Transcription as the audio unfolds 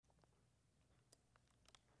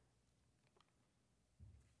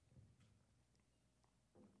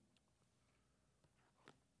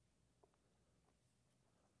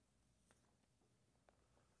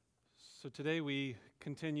So today we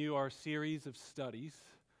continue our series of studies,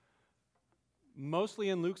 mostly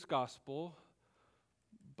in Luke's Gospel,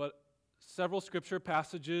 but several scripture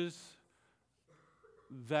passages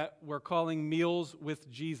that we're calling meals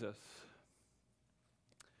with Jesus.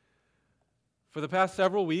 For the past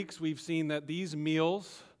several weeks, we've seen that these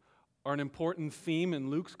meals are an important theme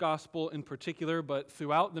in Luke's Gospel in particular, but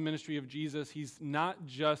throughout the ministry of Jesus, he's not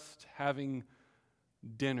just having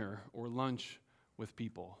dinner or lunch with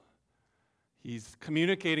people. He's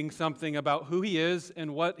communicating something about who he is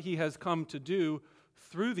and what he has come to do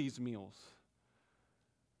through these meals.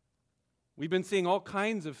 We've been seeing all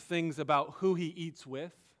kinds of things about who he eats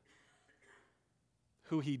with,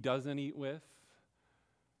 who he doesn't eat with,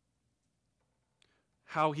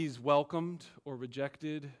 how he's welcomed or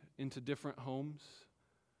rejected into different homes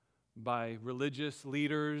by religious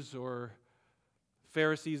leaders or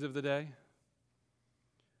Pharisees of the day.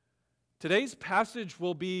 Today's passage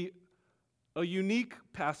will be a unique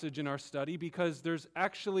passage in our study because there's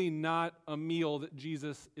actually not a meal that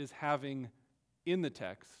Jesus is having in the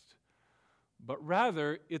text, but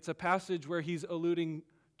rather it's a passage where he's alluding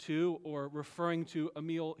to or referring to a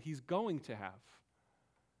meal he's going to have.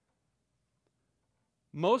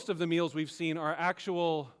 Most of the meals we've seen are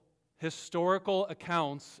actual historical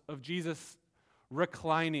accounts of Jesus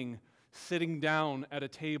reclining, sitting down at a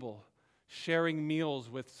table, sharing meals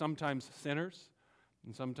with sometimes sinners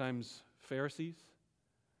and sometimes Pharisees.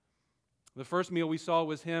 The first meal we saw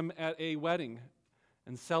was him at a wedding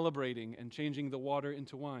and celebrating and changing the water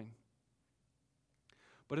into wine.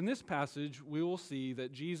 But in this passage, we will see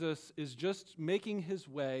that Jesus is just making his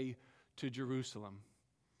way to Jerusalem.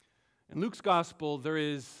 In Luke's gospel, there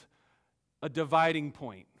is a dividing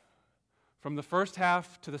point from the first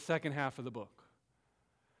half to the second half of the book.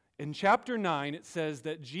 In chapter 9, it says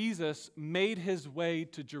that Jesus made his way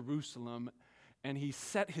to Jerusalem and he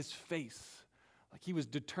set his face like he was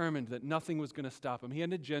determined that nothing was going to stop him. He had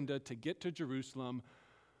an agenda to get to Jerusalem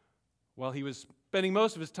while he was spending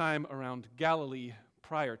most of his time around Galilee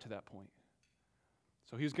prior to that point.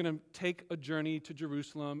 So he was going to take a journey to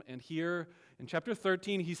Jerusalem, and here in chapter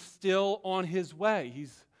 13, he's still on his way.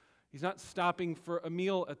 He's not stopping for a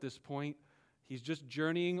meal at this point. He's just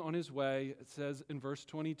journeying on his way, it says in verse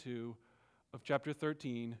 22 of chapter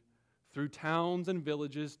 13, through towns and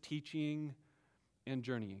villages, teaching and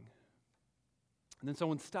journeying. And then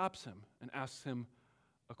someone stops him and asks him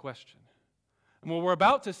a question. And what we're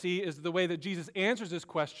about to see is the way that Jesus answers this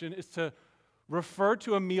question is to refer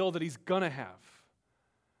to a meal that he's going to have,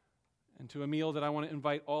 and to a meal that I want to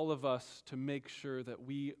invite all of us to make sure that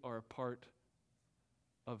we are a part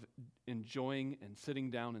of enjoying and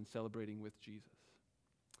sitting down and celebrating with Jesus.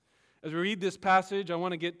 As we read this passage, I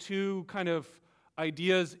want to get two kind of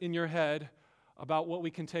ideas in your head about what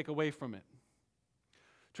we can take away from it.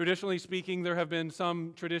 Traditionally speaking, there have been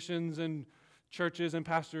some traditions and churches and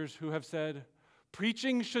pastors who have said,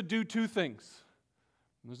 preaching should do two things.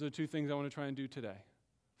 And those are the two things I want to try and do today.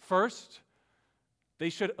 First, they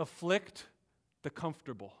should afflict the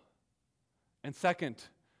comfortable. And second,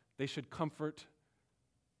 they should comfort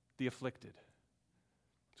the afflicted.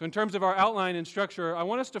 So in terms of our outline and structure, I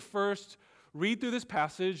want us to first read through this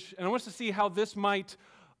passage, and I want us to see how this might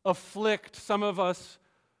afflict some of us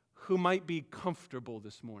who might be comfortable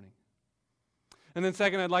this morning. And then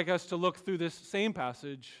second, I'd like us to look through this same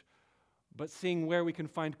passage, but seeing where we can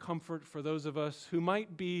find comfort for those of us who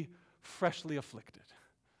might be freshly afflicted.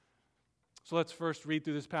 So let's first read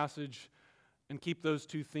through this passage and keep those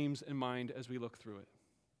two themes in mind as we look through it.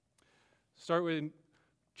 Start with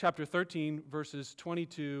chapter 13, verses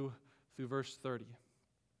 22 through verse 30.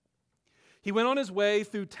 He went on his way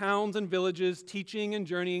through towns and villages, teaching and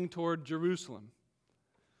journeying toward Jerusalem.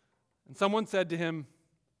 And someone said to him,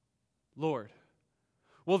 Lord,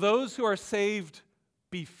 will those who are saved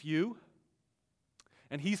be few?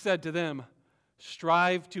 And he said to them,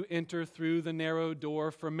 strive to enter through the narrow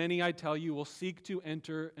door, for many, I tell you, will seek to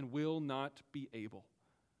enter and will not be able.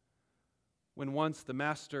 When once the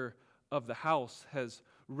master of the house has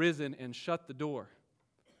risen and shut the door,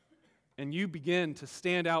 and you begin to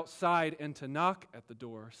stand outside and to knock at the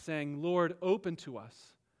door, saying, Lord, open to us,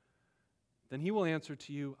 then he will answer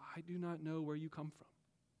to you, I do not know where you come from.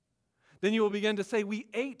 Then you will begin to say, we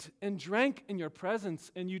ate and drank in your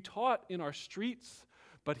presence, and you taught in our streets.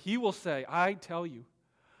 But he will say, I tell you,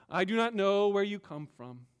 I do not know where you come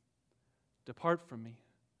from. Depart from me,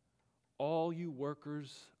 all you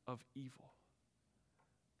workers of evil.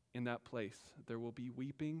 In that place there will be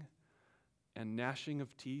weeping and gnashing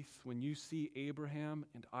of teeth when you see Abraham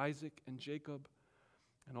and Isaac and Jacob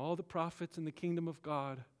and all the prophets in the kingdom of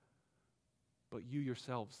God, but you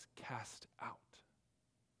yourselves cast out.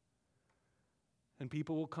 And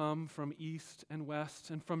people will come from east and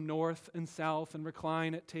west and from north and south and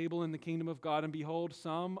recline at table in the kingdom of God. And behold,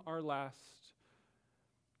 some are last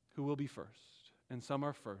who will be first, and some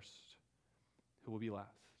are first who will be last.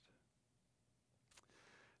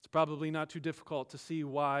 It's probably not too difficult to see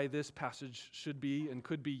why this passage should be and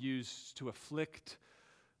could be used to afflict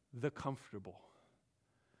the comfortable.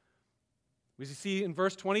 We see in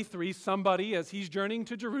verse 23, somebody, as he's journeying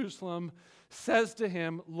to Jerusalem, says to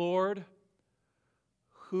him, Lord,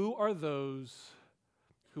 who are those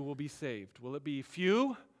who will be saved? Will it be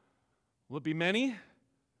few? Will it be many?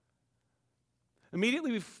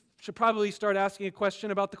 Immediately, we should probably start asking a question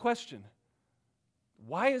about the question.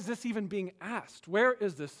 Why is this even being asked? Where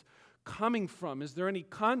is this coming from? Is there any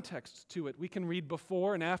context to it? We can read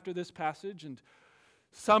before and after this passage, and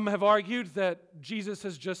some have argued that Jesus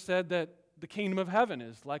has just said that the kingdom of heaven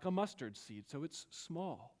is like a mustard seed, so it's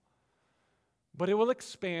small. But it will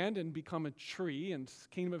expand and become a tree, and the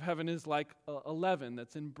kingdom of heaven is like a leaven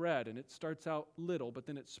that's in bread, and it starts out little, but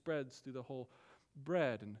then it spreads through the whole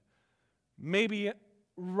bread. And maybe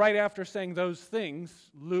right after saying those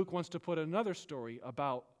things, Luke wants to put another story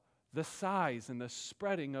about the size and the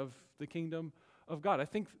spreading of the kingdom of God. I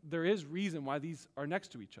think there is reason why these are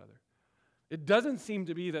next to each other. It doesn't seem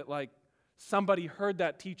to be that like somebody heard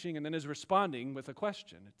that teaching and then is responding with a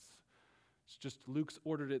question. It's just Luke's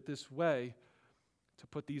ordered it this way to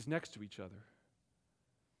put these next to each other.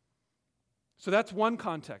 So that's one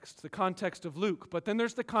context, the context of Luke. But then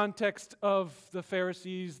there's the context of the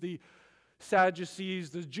Pharisees, the Sadducees,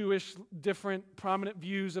 the Jewish different prominent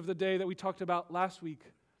views of the day that we talked about last week.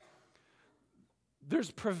 There's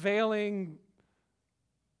prevailing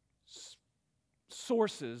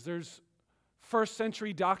sources. There's first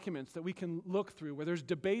century documents that we can look through where there's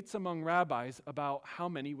debates among rabbis about how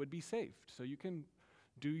many would be saved. So you can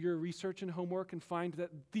do your research and homework and find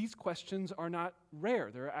that these questions are not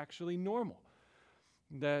rare. They're actually normal.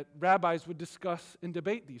 That rabbis would discuss and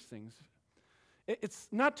debate these things. It's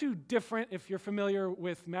not too different if you're familiar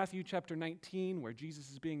with Matthew chapter 19, where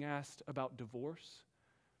Jesus is being asked about divorce.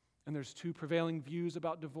 And there's two prevailing views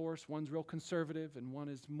about divorce. One's real conservative and one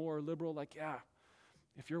is more liberal, like, yeah,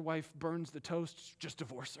 if your wife burns the toast, just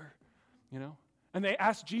divorce her, you know? And they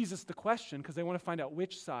ask Jesus the question because they want to find out,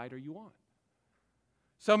 which side are you on?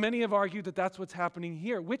 So many have argued that that's what's happening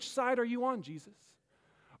here. Which side are you on, Jesus?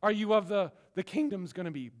 Are you of the kingdom's going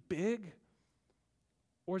to be big,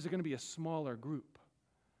 or is it going to be a smaller group?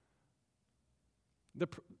 The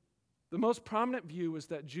most prominent view is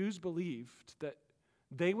that Jews believed that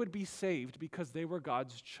they would be saved because they were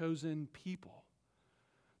God's chosen people.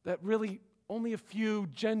 That really only a few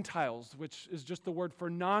Gentiles, which is just the word for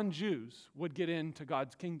non-Jews, would get into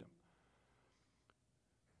God's kingdom.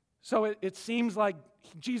 So it seems like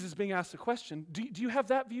Jesus being asked a question. Do you have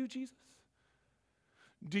that view, Jesus?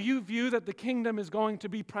 Do you view that the kingdom is going to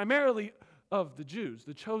be primarily of the Jews,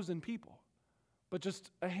 the chosen people, but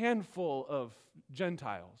just a handful of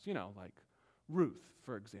Gentiles, like Ruth,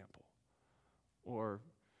 for example, or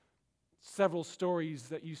several stories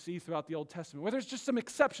that you see throughout the Old Testament where there's just some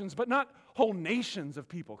exceptions, but not whole nations of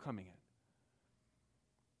people coming in?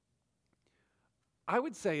 I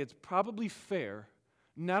would say it's probably fair,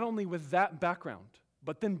 not only with that background,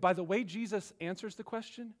 but then by the way Jesus answers the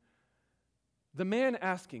question, the man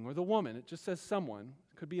asking, or the woman, it just says someone,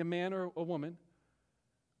 it could be a man or a woman,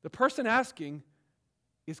 the person asking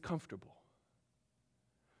is comfortable.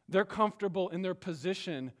 They're comfortable in their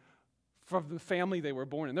position from the family they were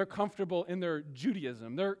born in. They're comfortable in their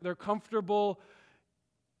Judaism. They're comfortable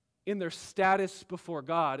in their status before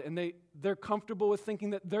God, and they're comfortable with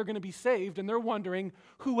thinking that they're going to be saved, and they're wondering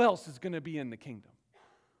who else is going to be in the kingdom.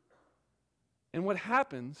 And what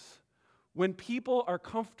happens when people are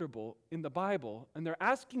comfortable in the Bible and they're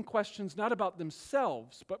asking questions not about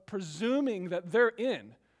themselves, but presuming that they're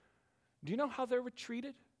in, do you know how they're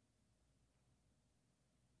treated?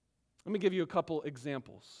 Let me give you a couple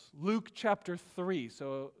examples. Luke chapter 3.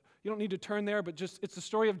 So you don't need to turn there, but it's the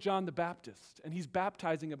story of John the Baptist, and he's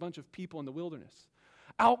baptizing a bunch of people in the wilderness.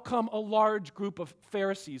 Out come a large group of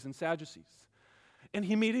Pharisees and Sadducees. And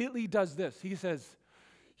he immediately does this. He says,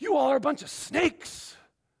 "You all are a bunch of snakes."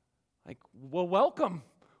 Like, well, welcome.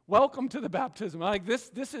 Welcome to the baptism. Like, this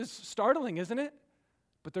is startling, isn't it?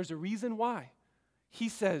 But there's a reason why. He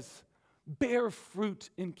says, bear fruit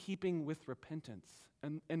in keeping with repentance.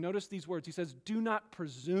 And notice these words. He says, do not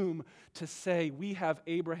presume to say we have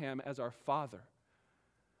Abraham as our father.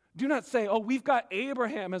 Do not say, oh, we've got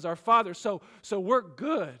Abraham as our father, so we're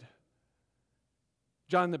good.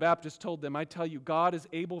 John the Baptist told them, I tell you, God is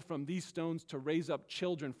able from these stones to raise up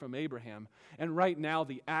children from Abraham. And right now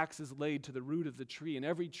the axe is laid to the root of the tree, and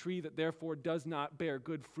every tree that therefore does not bear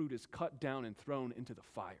good fruit is cut down and thrown into the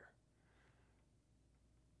fire.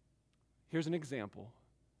 Here's an example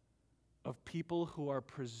of people who are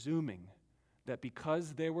presuming that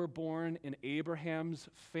because they were born in Abraham's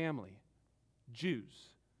family, Jews,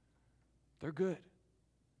 they're good.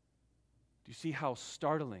 Do you see how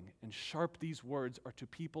startling and sharp these words are to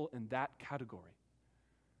people in that category?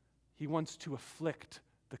 He wants to afflict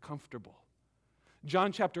the comfortable.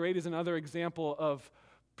 John chapter 8 is another example of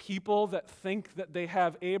people that think that they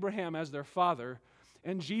have Abraham as their father,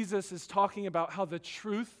 and Jesus is talking about how the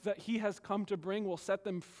truth that he has come to bring will set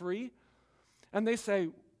them free. And they say,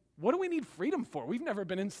 what do we need freedom for? We've never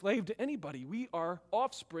been enslaved to anybody. We are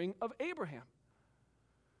offspring of Abraham.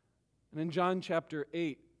 And in John chapter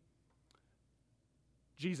 8,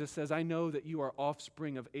 Jesus says, I know that you are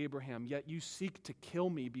offspring of Abraham, yet you seek to kill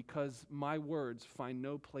me because my words find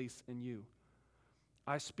no place in you.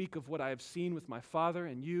 I speak of what I have seen with my father,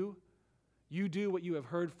 and you do what you have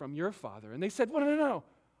heard from your father. And they said, well, no.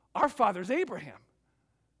 Our father's Abraham.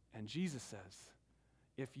 And Jesus says,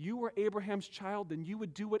 if you were Abraham's child, then you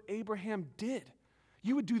would do what Abraham did.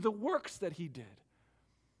 You would do the works that he did.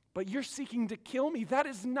 But you're seeking to kill me. That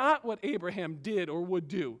is not what Abraham did or would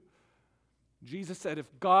do. Jesus said, if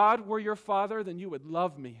God were your father, then you would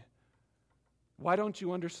love me. Why don't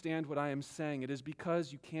you understand what I am saying? It is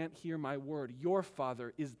because you can't hear my word. Your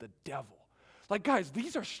father is the devil. Like, guys,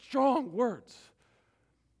 these are strong words.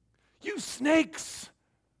 You snakes.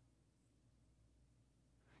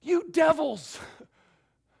 You devils.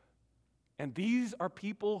 And these are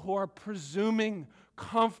people who are presuming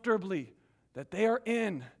comfortably that they are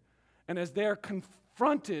in. And as they are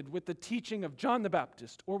confronted with the teaching of John the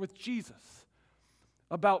Baptist or with Jesus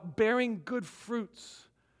about bearing good fruits,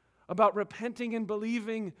 about repenting and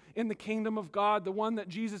believing in the kingdom of God, the one that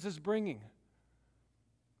Jesus is bringing,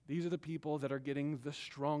 these are the people that are getting the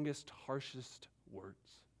strongest, harshest words.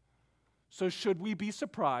 So should we be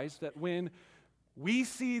surprised that when we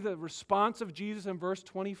see the response of Jesus in verse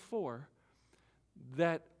 24,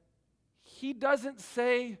 that he doesn't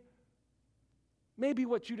say maybe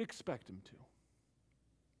what you'd expect him to?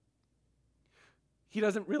 He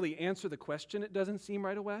doesn't really answer the question, it doesn't seem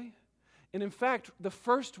right away. And in fact, the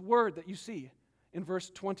first word that you see in verse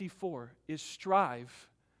 24 is strive.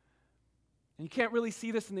 And you can't really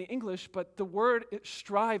see this in the English, but the word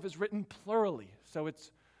strive is written plurally. So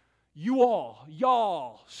it's you all,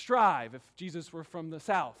 y'all, strive. If Jesus were from the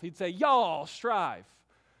South, he'd say, y'all, strive.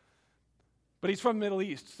 But he's from the Middle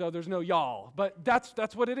East, so there's no y'all. But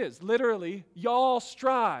that's what it is. Literally, y'all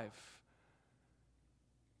strive.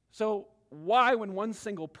 So why, when one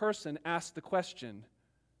single person asks the question,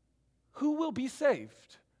 who will be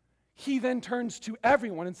saved? He then turns to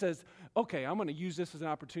everyone and says, okay, I'm going to use this as an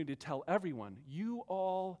opportunity to tell everyone, you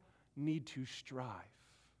all need to strive.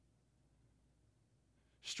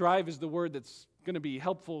 Strive is the word that's going to be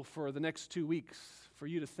helpful for the next 2 weeks for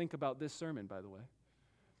you to think about this sermon, by the way.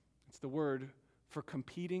 It's the word for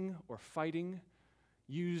competing or fighting,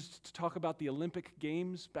 used to talk about the Olympic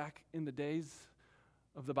Games back in the days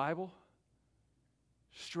of the Bible.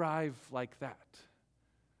 Strive like that.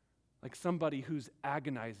 Like somebody who's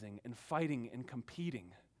agonizing and fighting and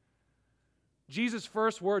competing. Jesus'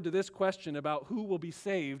 first word to this question about who will be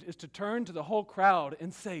saved is to turn to the whole crowd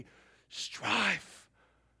and say, strive,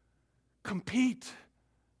 compete.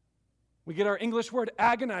 We get our English word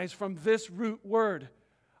agonize from this root word.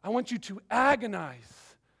 I want you to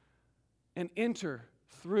agonize and enter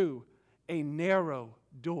through a narrow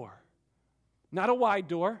door. Not a wide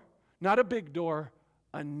door, not a big door,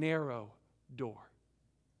 a narrow door.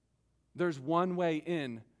 There's one way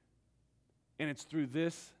in, and it's through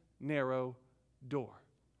this narrow door.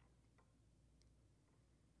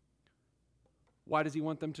 Why does he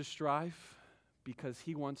want them to strive? Because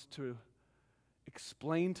he wants to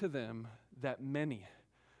explain to them that many,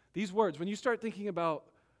 these words, when you start thinking about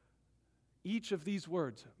each of these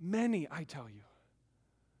words, many, I tell you,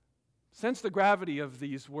 sense the gravity of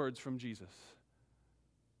these words from Jesus.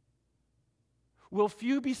 Will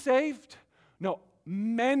few be saved? No,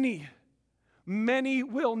 many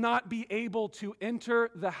will not be able to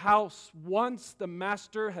enter the house once the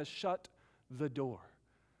master has shut the door.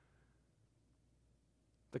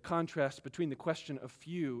 The contrast between the question of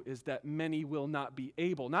few is that many will not be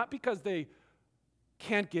able, not because they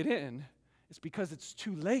can't get in, it's because it's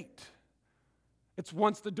too late. It's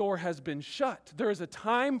once the door has been shut. There is a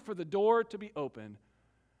time for the door to be open,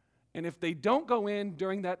 and if they don't go in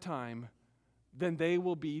during that time, then they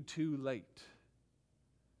will be too late.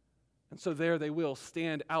 And so there they will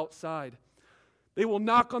stand outside. They will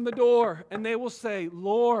knock on the door and they will say,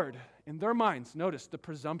 Lord. In their minds, notice the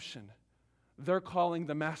presumption. They're calling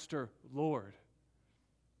the master Lord.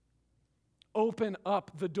 Open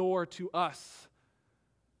up the door to us.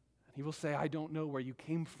 And he will say, I don't know where you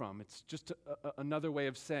came from. It's just another way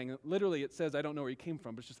of saying, literally it says, I don't know where you came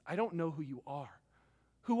from, but it's just, I don't know who you are.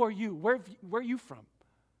 Who are you? Where are you from?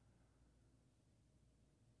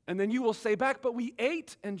 And then you will say back, but we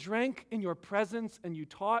ate and drank in your presence and you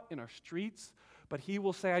taught in our streets. But he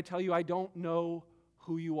will say, I tell you, I don't know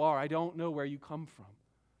who you are. I don't know where you come from.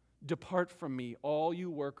 Depart from me, all you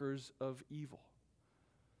workers of evil.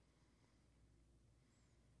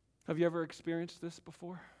 Have you ever experienced this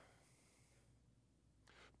before?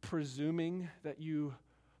 Presuming that you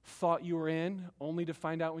thought you were in, only to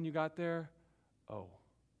find out when you got there, oh,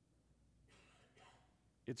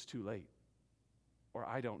 it's too late. Or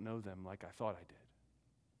I don't know them like I thought I did.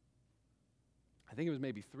 I think it was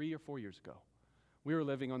maybe 3 or 4 years ago. We were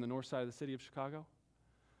living on the north side of the city of Chicago.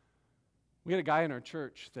 We had a guy in our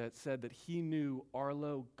church that said that he knew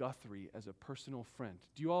Arlo Guthrie as a personal friend.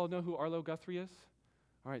 Do you all know who Arlo Guthrie is?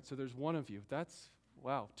 All right, so there's one of you.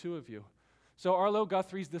 Wow, 2 of you. So Arlo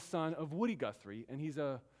Guthrie's the son of Woody Guthrie, and he's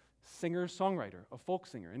a singer-songwriter, a folk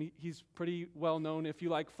singer. And he's pretty well known if you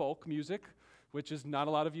like folk music, which is not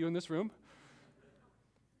a lot of you in this room.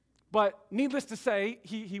 But needless to say,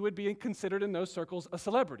 he would be considered in those circles a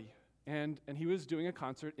celebrity. And he was doing a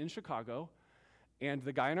concert in Chicago, and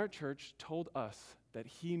the guy in our church told us that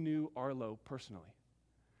he knew Arlo personally,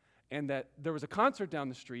 and that there was a concert down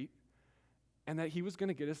the street, and that he was going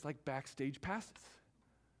to get us like backstage passes.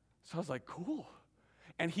 So I was like, cool.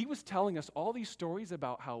 And he was telling us all these stories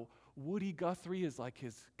about how Woody Guthrie is like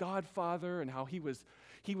his godfather, and how he was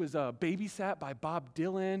babysat by Bob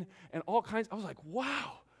Dylan, and all kinds. I was like,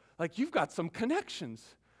 wow, like you've got some connections.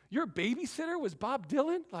 Your babysitter was Bob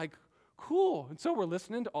Dylan? Like, cool. And so we're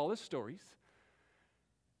listening to all his stories.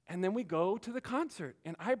 And then we go to the concert,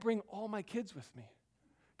 and I bring all my kids with me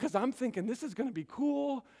because I'm thinking this is going to be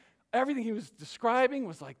cool. Everything he was describing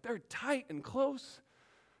was like they're tight and close.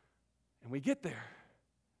 And we get there,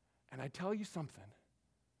 and I tell you something.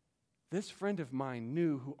 This friend of mine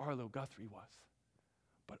knew who Arlo Guthrie was,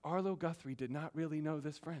 but Arlo Guthrie did not really know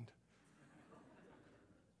this friend.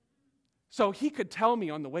 So he could tell me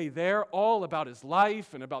on the way there all about his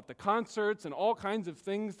life and about the concerts and all kinds of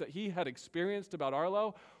things that he had experienced about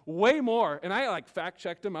Arlo, way more. And I like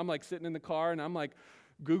fact-checked him. I'm like sitting in the car and I'm like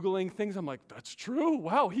Googling things. I'm like, that's true.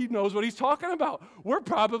 Wow, he knows what he's talking about. We're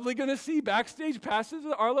probably going to see backstage passes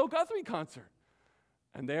at the Arlo Guthrie concert.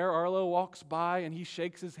 And there Arlo walks by and he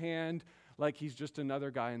shakes his hand like he's just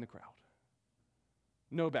another guy in the crowd.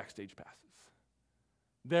 No backstage passes.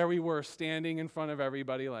 There we were standing in front of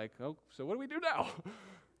everybody like, oh, so what do we do now?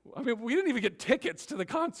 I mean, we didn't even get tickets to the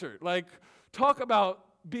concert. Like, talk about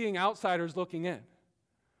being outsiders looking in.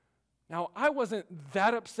 Now, I wasn't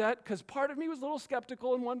that upset because part of me was a little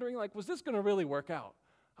skeptical and wondering, like, was this going to really work out?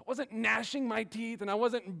 I wasn't gnashing my teeth and I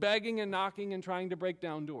wasn't begging and knocking and trying to break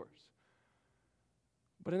down doors.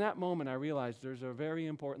 But in that moment, I realized there's a very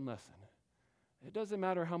important lesson. It doesn't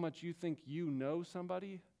matter how much you think you know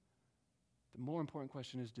somebody. The more important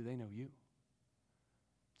question is, do they know you?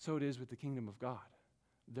 So it is with the kingdom of God.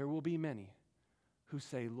 There will be many who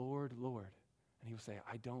say, Lord, Lord. And he will say,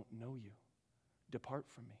 I don't know you. Depart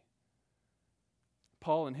from me.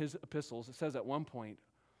 Paul in his epistles, it says at one point,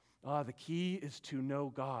 the key is to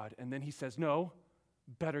know God. And then he says, no,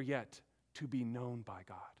 better yet, to be known by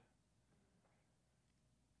God.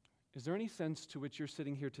 Is there any sense to which you're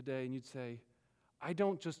sitting here today and you'd say, I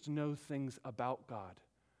don't just know things about God,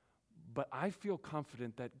 but I feel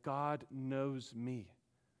confident that God knows me.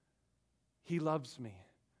 He loves me.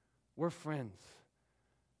 We're friends.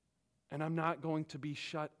 And I'm not going to be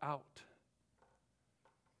shut out.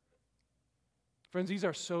 Friends, these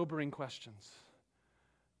are sobering questions.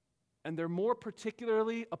 And they're more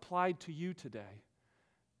particularly applied to you today.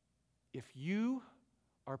 If you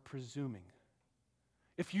are presuming,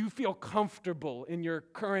 if you feel comfortable in your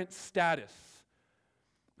current status,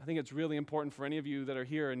 I think it's really important for any of you that are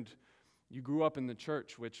here and you grew up in the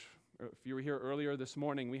church, which, if you were here earlier this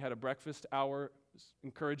morning, we had a breakfast hour. It was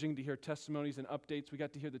encouraging to hear testimonies and updates. We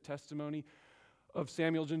got to hear the testimony of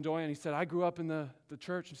Samuel Jindoy, and he said, I grew up in the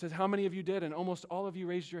church. He says, how many of you did? And almost all of you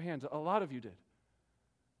raised your hands. A lot of you did.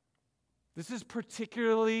 This is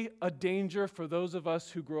particularly a danger for those of us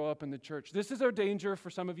who grow up in the church. This is a danger for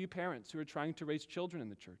some of you parents who are trying to raise children in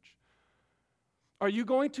the church. Are you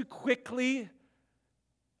going to quickly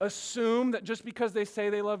assume that just because they say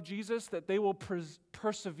they love Jesus, that they will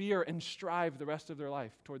persevere and strive the rest of their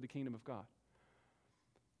life toward the kingdom of God?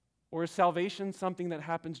 Or is salvation something that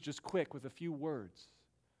happens just quick with a few words?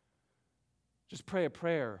 Just pray a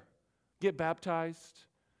prayer, get baptized,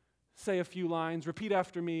 say a few lines, repeat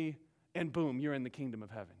after me, and boom, you're in the kingdom of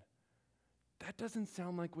heaven. That doesn't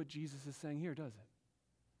sound like what Jesus is saying here, does it?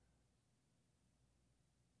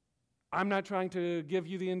 I'm not trying to give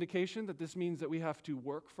you the indication that this means that we have to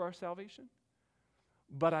work for our salvation,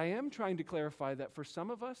 but I am trying to clarify that for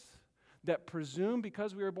some of us that presume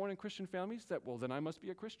because we were born in Christian families that, well, then I must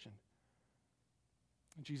be a Christian.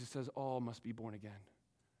 And Jesus says all must be born again.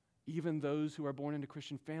 Even those who are born into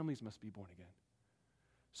Christian families must be born again.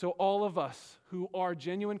 So all of us who are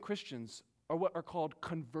genuine Christians are what are called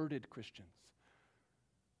converted Christians.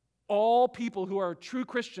 All people who are true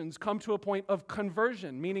Christians come to a point of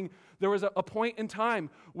conversion, meaning there was a point in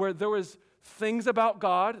time where there was things about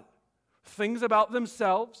God, things about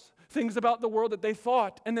themselves, things about the world that they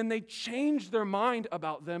thought, and then they changed their mind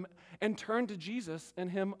about them and turned to Jesus and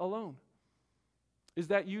Him alone. Is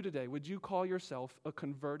that you today? Would you call yourself a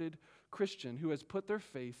converted Christian who has put their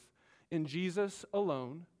faith in Jesus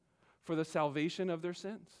alone for the salvation of their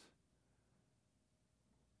sins?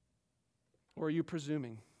 Or are you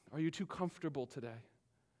presuming? Are you too comfortable today?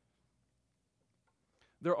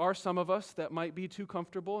 There are some of us that might be too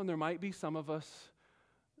comfortable, and there might be some of us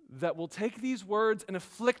that will take these words and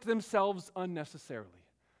afflict themselves unnecessarily.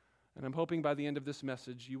 And I'm hoping by the end of this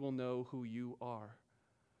message you will know who you are.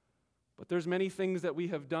 But there's many things that we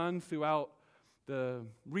have done throughout the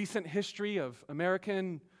recent history of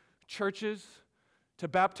American churches to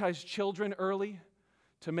baptize children early,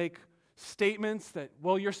 to make statements that,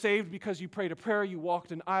 well, you're saved because you prayed a prayer, you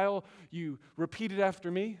walked an aisle, you repeated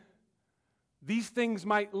after me. These things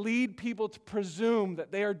might lead people to presume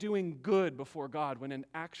that they are doing good before God, when in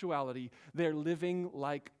actuality, they're living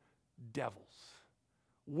like devils,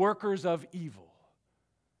 workers of evil.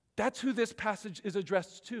 That's who this passage is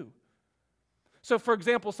addressed to. So, for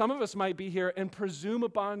example, some of us might be here and presume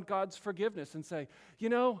upon God's forgiveness and say,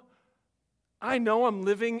 I know I'm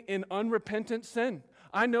living in unrepentant sin.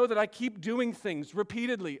 I know that I keep doing things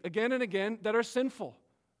repeatedly, again and again, that are sinful.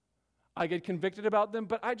 I get convicted about them,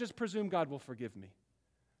 but I just presume God will forgive me.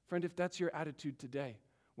 Friend, if that's your attitude today,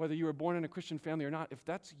 whether you were born in a Christian family or not, if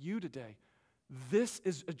that's you today, this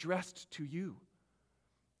is addressed to you.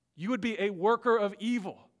 You would be a worker of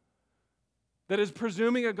evil that is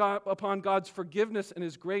presuming upon God's forgiveness and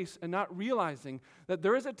His grace and not realizing that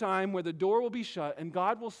there is a time where the door will be shut and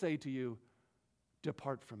God will say to you,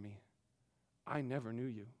 "Depart from me. I never knew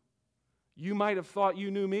you." You might have thought you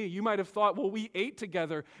knew me. You might have thought, well, we ate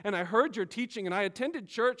together and I heard your teaching and I attended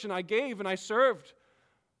church and I gave and I served.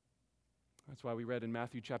 That's why we read in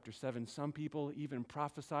Matthew chapter 7, some people even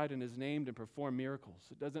prophesied in His name and performed miracles.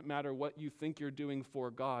 It doesn't matter what you think you're doing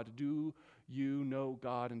for God. Do you know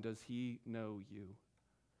God, and does He know you?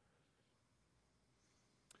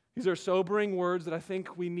 These are sobering words that I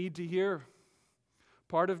think we need to hear.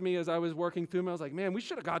 Part of me, as I was working through them, I was like, man, we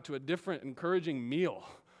should have got to a different encouraging meal.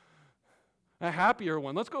 A happier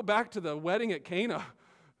one. Let's go back to the wedding at Cana.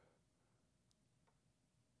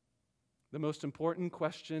 The most important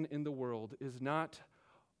question in the world is not,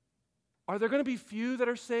 are there going to be few that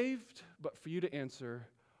are saved? But for you to answer,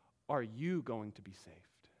 are you going to be saved?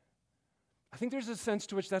 I think there's a sense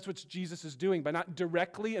to which that's what Jesus is doing by not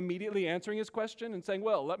directly, immediately answering his question and saying,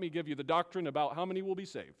 well, let me give you the doctrine about how many will be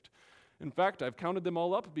saved. In fact, I've counted them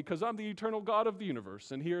all up because I'm the eternal God of the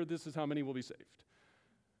universe, and here, this is how many will be saved.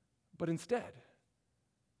 But instead,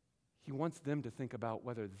 he wants them to think about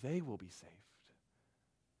whether they will be saved.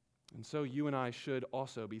 And so you and I should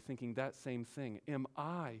also be thinking that same thing. Am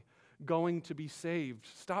I going to be saved?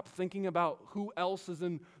 Stop thinking about who else is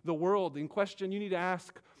in the world. In question, you need to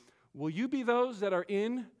ask, will you be those that are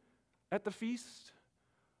in at the feast?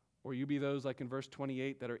 Or will you be those, like in verse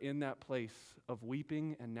 28, that are in that place of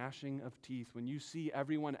weeping and gnashing of teeth when you see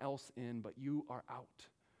everyone else in, but you are out?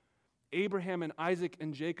 Abraham and Isaac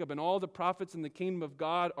and Jacob and all the prophets in the kingdom of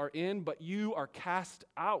God are in, but you are cast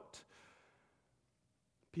out.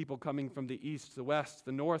 People coming from the east, the west,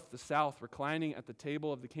 the north, the south, reclining at the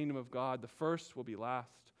table of the kingdom of God. The first will be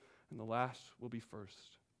last, and the last will be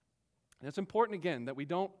first. And it's important, again, that we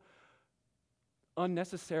don't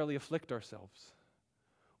unnecessarily afflict ourselves.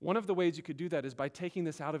 One of the ways you could do that is by taking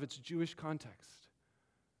this out of its Jewish context.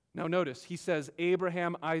 Now notice, he says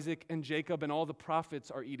Abraham, Isaac, and Jacob and all the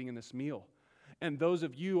prophets are eating in this meal, and those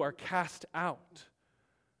of you are cast out.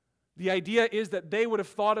 The idea is that they would have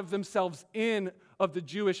thought of themselves in of the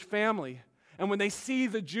Jewish family, and when they see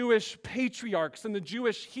the Jewish patriarchs and the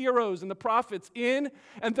Jewish heroes and the prophets in,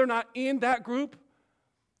 and they're not in that group,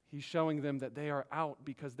 he's showing them that they are out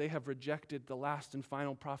because they have rejected the last and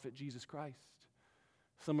final prophet, Jesus Christ.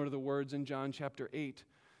 Similar to the words in John chapter 8,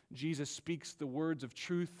 Jesus speaks the words of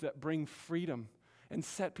truth that bring freedom and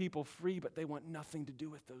set people free, but they want nothing to do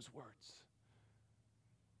with those words.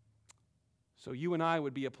 So you and I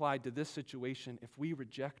would be applied to this situation if we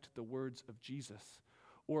reject the words of Jesus,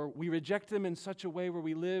 or we reject them in such a way where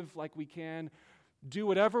we live like we can do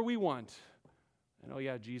whatever we want. And oh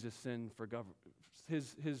yeah, Jesus' sin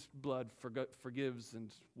his blood forgives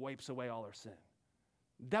and wipes away all our sin.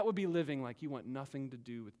 That would be living like you want nothing to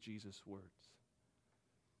do with Jesus' words.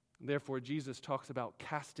 Therefore, Jesus talks about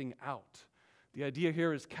casting out. The idea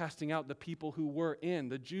here is casting out the people who were in,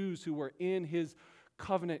 the Jews who were in his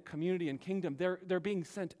covenant community and kingdom. They're being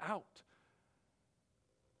sent out.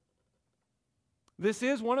 This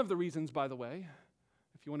is one of the reasons, by the way,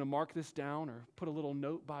 if you want to mark this down or put a little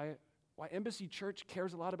note by it, why Embassy Church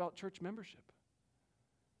cares a lot about church membership.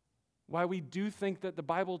 Why we do think that the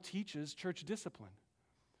Bible teaches church discipline.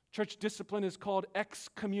 Church discipline is called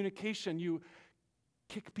excommunication. You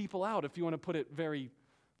kick people out, if you want to put it very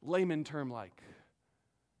layman term-like.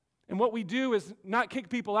 And what we do is not kick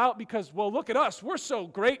people out because, well, look at us, we're so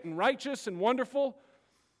great and righteous and wonderful.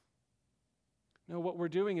 No, what we're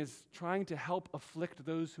doing is trying to help afflict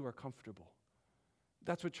those who are comfortable.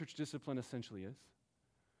 That's what church discipline essentially is.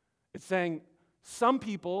 It's saying some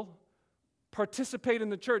people participate in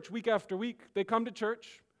the church week after week. They come to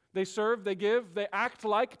church, they serve, they give, they act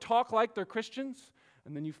like, talk like they're Christians,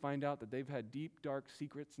 and then you find out that they've had deep, dark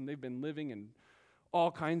secrets and they've been living in all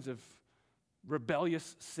kinds of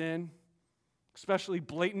rebellious sin, especially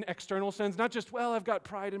blatant external sins. Not just, well, I've got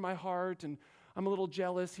pride in my heart and I'm a little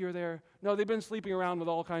jealous here or there. No, they've been sleeping around with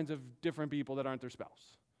all kinds of different people that aren't their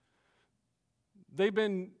spouse. They've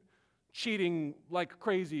been cheating like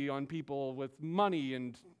crazy on people with money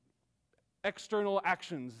and external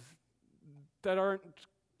actions that aren't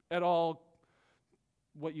at all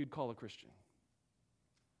what you'd call a Christian.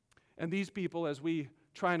 And these people, as we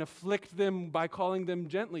try and afflict them by calling them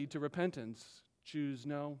gently to repentance, choose,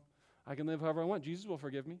 no, I can live however I want. Jesus will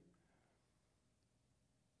forgive me.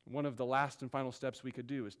 One of the last and final steps we could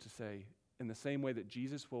do is to say, in the same way that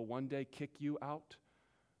Jesus will one day kick you out,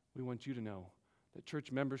 we want you to know that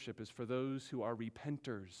church membership is for those who are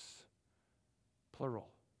repenters, plural.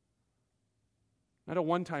 Not a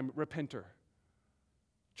one-time repenter.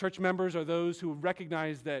 Church members are those who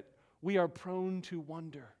recognize that we are prone to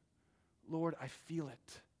wonder. Lord, I feel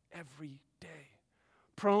it every day.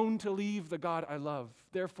 Prone to leave the God I love.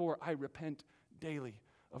 Therefore, I repent daily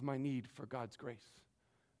of my need for God's grace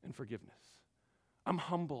and forgiveness. I'm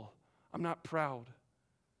humble. I'm not proud.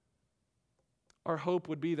 Our hope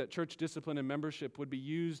would be that church discipline and membership would be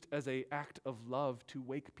used as an act of love to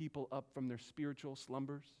wake people up from their spiritual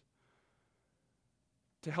slumbers,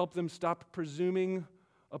 to help them stop presuming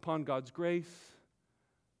upon God's grace,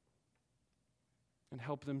 and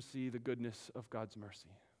help them see the goodness of God's mercy.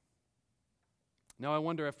 Now, I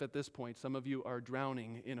wonder if at this point some of you are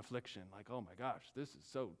drowning in affliction, like, oh my gosh, this is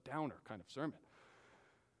so downer kind of sermon.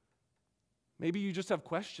 Maybe you just have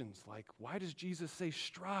questions like, why does Jesus say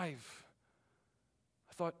strive?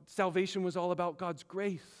 I thought salvation was all about God's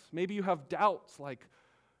grace. Maybe you have doubts like,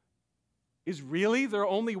 is really there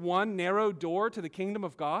only one narrow door to the kingdom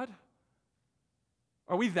of God?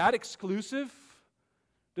 Are we that exclusive?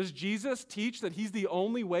 Does Jesus teach that he's the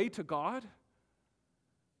only way to God?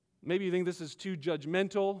 Maybe you think this is too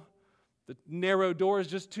judgmental. The narrow door is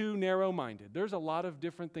just too narrow-minded. There's a lot of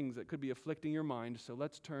different things that could be afflicting your mind, so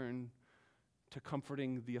let's turn to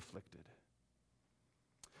comforting the afflicted.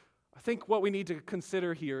 I think what we need to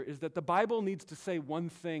consider here is that the Bible needs to say one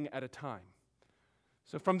thing at a time.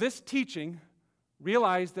 So from this teaching,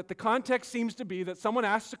 realize that the context seems to be that someone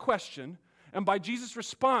asks a question, and by Jesus'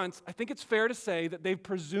 response, I think it's fair to say that they've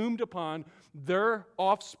presumed upon their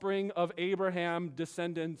offspring of Abraham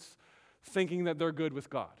descendants, thinking that they're good with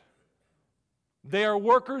God. They are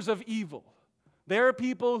workers of evil. They are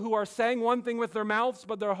people who are saying one thing with their mouths,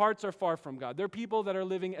 but their hearts are far from God. They're people that are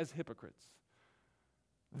living as hypocrites.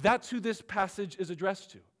 That's who this passage is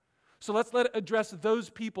addressed to. So let's let it address those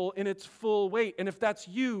people in its full weight. And if that's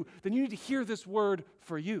you, then you need to hear this word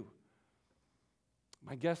for you.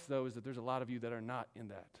 My guess, though, is that there's a lot of you that are not in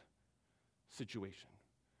that situation.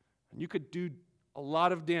 And you could do a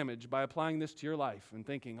lot of damage by applying this to your life and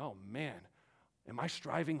thinking, oh man, am I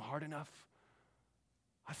striving hard enough?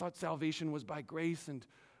 I thought salvation was by grace, and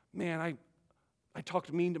man, I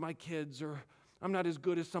talked mean to my kids, or I'm not as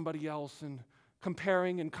good as somebody else, and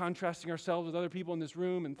comparing and contrasting ourselves with other people in this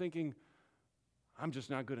room and thinking, I'm just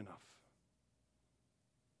not good enough.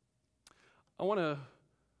 I want to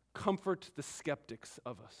comfort the skeptics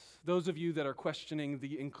of us, those of you that are questioning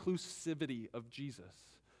the inclusivity of Jesus.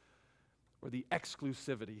 or the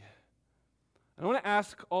exclusivity. I want to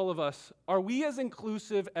ask all of us, are we as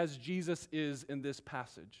inclusive as Jesus is in this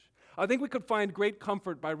passage? I think we could find great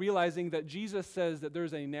comfort by realizing that Jesus says that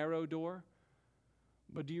there's a narrow door,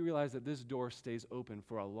 but do you realize that this door stays open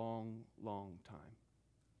for a long, long time?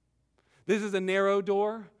 This is a narrow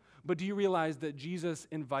door, but do you realize that Jesus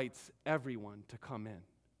invites everyone to come in?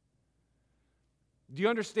 Do you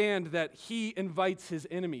understand that he invites his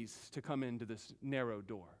enemies to come into this narrow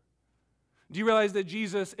door? Do you realize that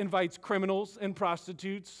Jesus invites criminals and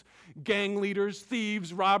prostitutes, gang leaders,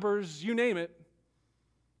 thieves, robbers, you name it?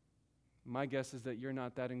 My guess is that you're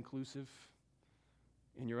not that inclusive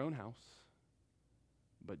in your own house,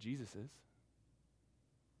 but Jesus is.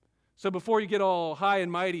 So before you get all high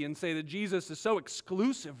and mighty and say that Jesus is so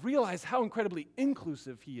exclusive, realize how incredibly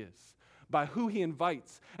inclusive he is by who he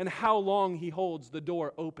invites and how long he holds the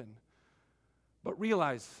door open. But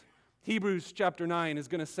realize Hebrews chapter 9 is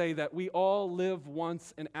going to say that we all live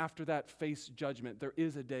once and after that face judgment. There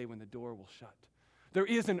is a day when the door will shut. There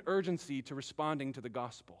is an urgency to responding to the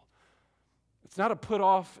gospel. It's not a put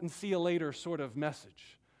off and see you later sort of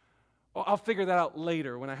message. I'll figure that out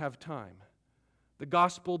later when I have time. The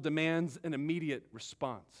gospel demands an immediate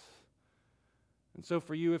response. And so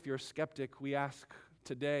for you, if you're a skeptic, we ask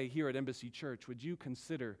today here at Embassy Church, would you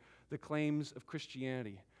consider the claims of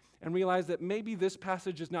Christianity and realize that maybe this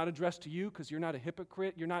passage is not addressed to you because you're not a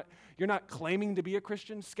hypocrite, you're not claiming to be a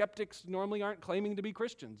Christian. Skeptics normally aren't claiming to be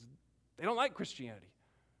Christians. They don't like Christianity.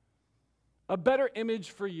 A better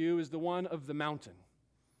image for you is the one of the mountain.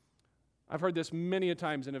 I've heard this many a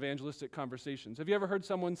times in evangelistic conversations. Have you ever heard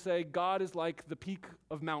someone say, God is like the peak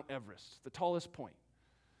of Mount Everest, the tallest point?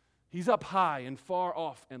 He's up high and far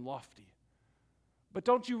off and lofty. But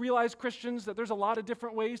don't you realize, Christians, that there's a lot of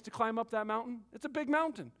different ways to climb up that mountain? It's a big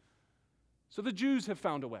mountain. So the Jews have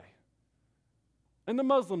found a way. And the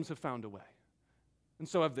Muslims have found a way. And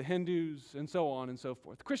so have the Hindus, and so on and so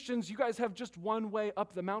forth. Christians, you guys have just one way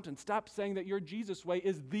up the mountain. Stop saying that your Jesus way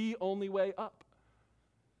is the only way up.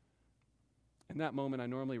 In that moment, I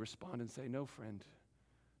normally respond and say, no, friend,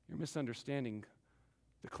 you're misunderstanding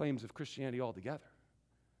the claims of Christianity altogether.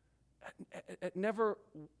 Never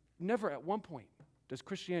at one point does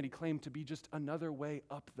Christianity claim to be just another way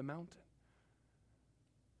up the mountain.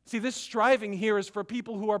 See, this striving here is for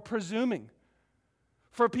people who are presuming.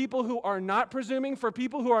 For people who are not presuming, for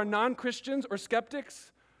people who are non-Christians or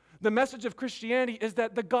skeptics, the message of Christianity is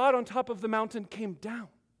that the God on top of the mountain came down.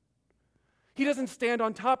 He doesn't stand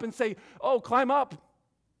on top and say, oh, climb up.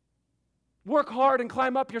 Work hard and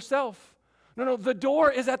climb up yourself. No, the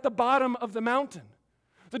door is at the bottom of the mountain.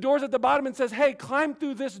 The door's at the bottom and says, hey, climb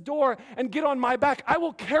through this door and get on my back. I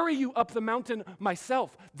will carry you up the mountain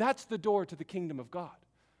myself. That's the door to the kingdom of God.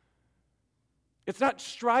 It's not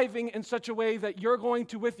striving in such a way that you're going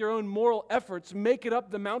to, with your own moral efforts, make it up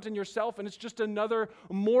the mountain yourself, and it's just another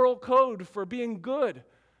moral code for being good,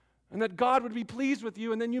 and that God would be pleased with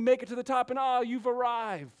you, and then you make it to the top, and you've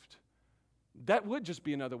arrived. That would just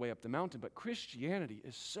be another way up the mountain, but Christianity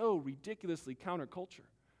is so ridiculously counterculture,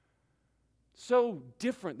 so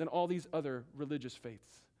different than all these other religious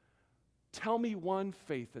faiths. Tell me one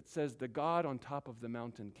faith that says the God on top of the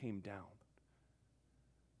mountain came down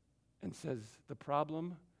and says the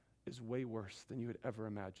problem is way worse than you had ever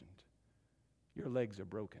imagined. Your legs are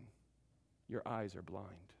broken. Your eyes are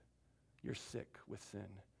blind. You're sick with sin.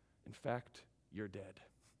 In fact, you're dead.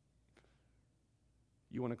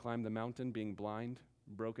 You want to climb the mountain being blind,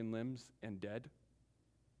 broken limbs, and dead?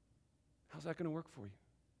 How's that going to work for you?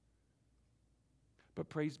 But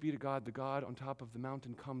praise be to God, the God on top of the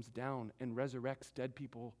mountain comes down and resurrects dead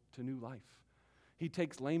people to new life. He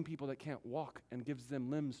takes lame people that can't walk and gives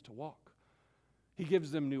them limbs to walk. He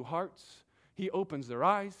gives them new hearts. He opens their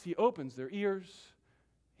eyes. He opens their ears.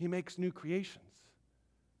 He makes new creations.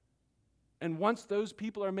 And once those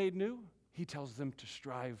people are made new, he tells them to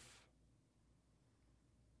strive.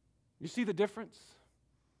 You see the difference?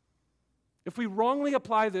 If we wrongly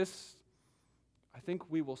apply this, I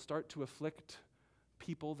think we will start to afflict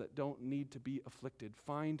people that don't need to be afflicted.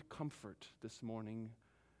 Find comfort this morning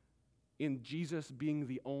in Jesus being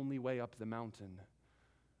the only way up the mountain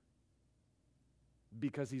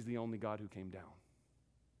because he's the only God who came down.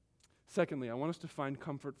 Secondly, I want us to find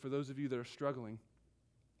comfort for those of you that are struggling.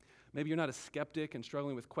 Maybe you're not a skeptic and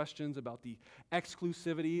struggling with questions about the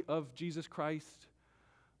exclusivity of Jesus Christ,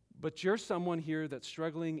 but you're someone here that's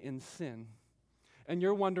struggling in sin, and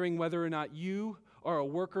you're wondering whether or not you are a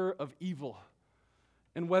worker of evil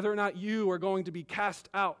and whether or not you are going to be cast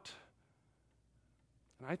out.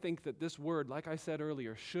 And I think that this word, like I said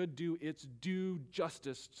earlier, should do its due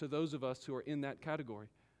justice to those of us who are in that category.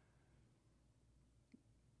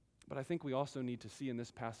 But I think we also need to see in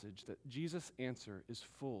this passage that Jesus' answer is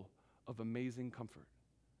full of amazing comfort.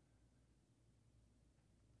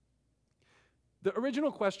 The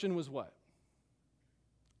original question was what?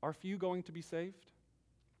 Are few going to be saved?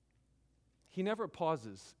 He never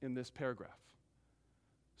pauses in this paragraph.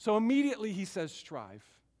 So immediately he says strive.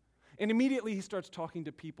 And immediately he starts talking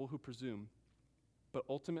to people who presume. But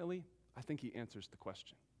ultimately, I think he answers the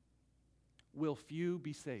question. Will few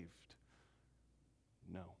be saved?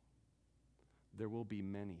 No. There will be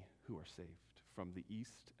many who are saved from the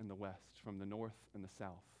east and the west, from the north and the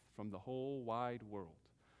south, from the whole wide world.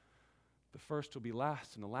 The first will be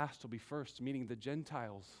last and the last will be first, meaning the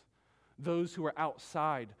Gentiles, those who are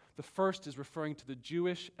outside. The first is referring to the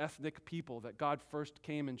Jewish ethnic people that God first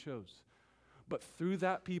came and chose. But through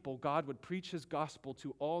that people, God would preach his gospel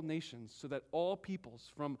to all nations so that all peoples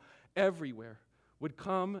from everywhere would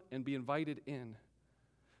come and be invited in.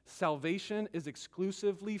 Salvation is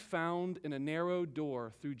exclusively found in a narrow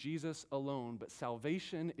door through Jesus alone, but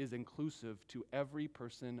salvation is inclusive to every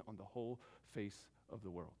person on the whole face of the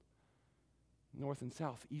world. North and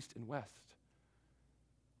south, east and west.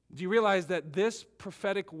 Do you realize that this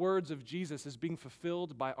prophetic words of Jesus is being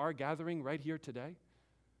fulfilled by our gathering right here today?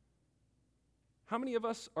 How many of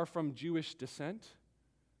us are from Jewish descent?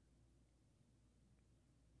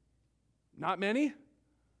 Not many?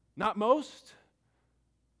 Not most?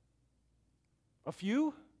 A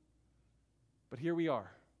few? But here we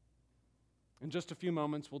are. In just a few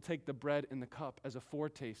moments, we'll take the bread and the cup as a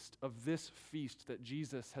foretaste of this feast that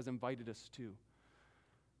Jesus has invited us to.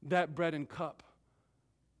 That bread and cup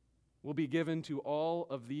will be given to all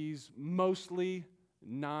of these mostly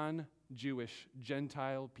non-Jewish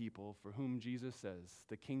Gentile people for whom Jesus says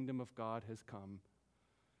the kingdom of God has come.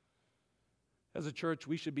 As a church,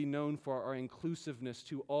 we should be known for our inclusiveness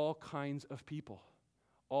to all kinds of people.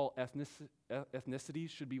 All ethnicities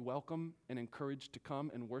should be welcome and encouraged to come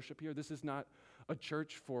and worship here. This is not a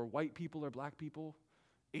church for white people or black people,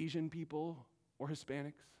 Asian people or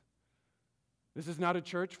Hispanics. This is not a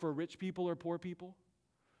church for rich people or poor people.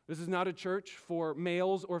 This is not a church for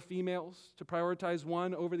males or females to prioritize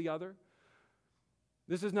one over the other.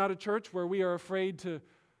 This is not a church where we are afraid to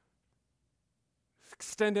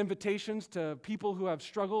extend invitations to people who have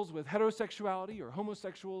struggles with heterosexuality or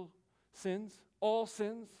homosexual sins. All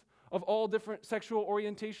sins of all different sexual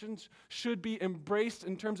orientations should be embraced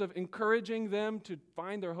in terms of encouraging them to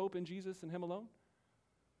find their hope in Jesus and him alone.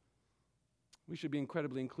 We should be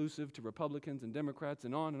incredibly inclusive to Republicans and Democrats,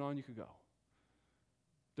 and on you could go.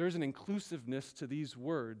 There's an inclusiveness to these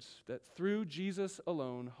words that through Jesus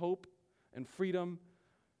alone, hope and freedom,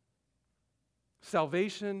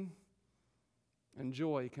 salvation and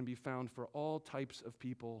joy can be found for all types of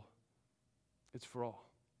people. It's for all.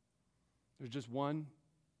 There's just one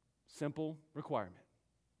simple requirement.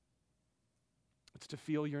 It's to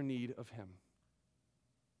feel your need of him.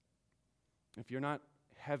 If you're not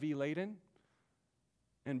heavy laden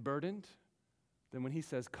and burdened, then when he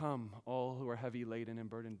says, come, all who are heavy laden and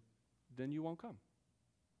burdened, then you won't come.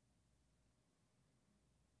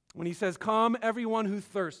 When he says, come, everyone who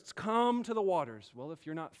thirsts, come to the waters. Well, if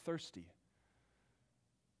you're not thirsty,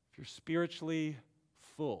 if you're spiritually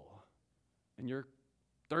full and your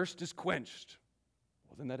thirst is quenched,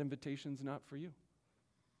 well, then that invitation's not for you.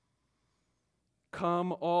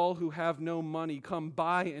 Come, all who have no money, come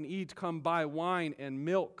buy and eat, come buy wine and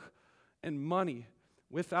milk and money.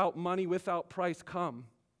 Without price, come.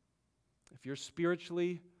 If you're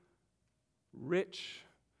spiritually rich,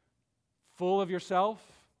 full of yourself,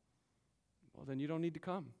 well, then you don't need to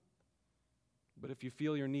come. But if you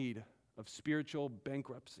feel your need of spiritual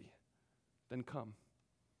bankruptcy, then come.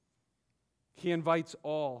 He invites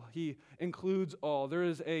all. He includes all. There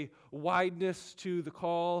is a wideness to the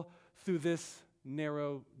call through this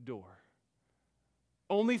narrow door.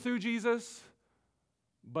 Only through Jesus,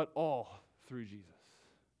 but all through Jesus.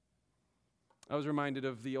 I was reminded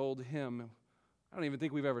of the old hymn. I don't even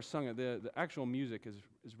think we've ever sung it. The actual music is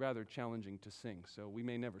rather challenging to sing, so we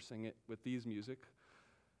may never sing it with these music.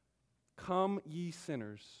 Come, ye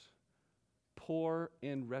sinners, poor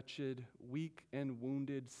and wretched, weak and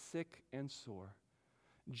wounded, sick and sore.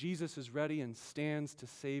 Jesus is ready and stands to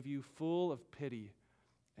save you, full of pity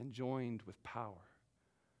and joined with power.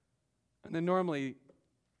 And then normally,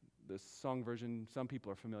 the song version some people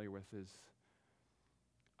are familiar with is,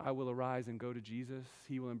 I will arise and go to Jesus.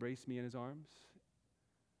 He will embrace me in his arms.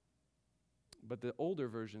 But the older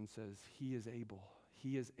version says, he is able,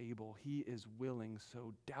 he is able, he is willing,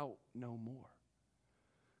 so doubt no more.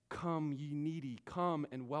 Come, ye needy, come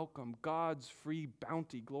and welcome God's free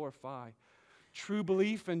bounty glorify. True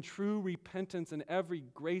belief and true repentance and every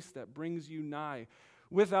grace that brings you nigh.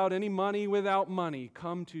 without any money, without money,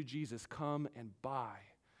 come to Jesus. Come and buy.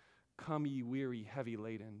 Come, ye weary, heavy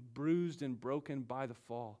laden, bruised and broken by the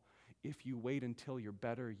fall. If you wait until you're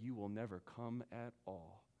better, you will never come at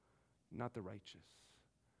all. Not the righteous.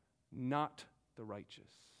 Not the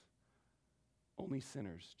righteous. Only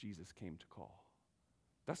sinners Jesus came to call.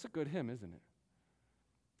 That's a good hymn, isn't it?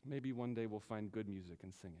 Maybe one day we'll find good music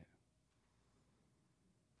and sing it.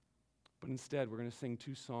 But instead, we're going to sing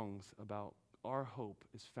two songs about our hope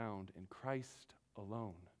is found in Christ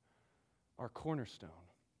alone, our cornerstone.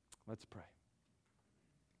 Let's pray.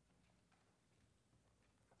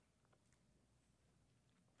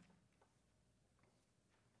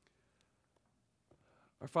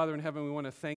 Our Father in heaven, we want to thank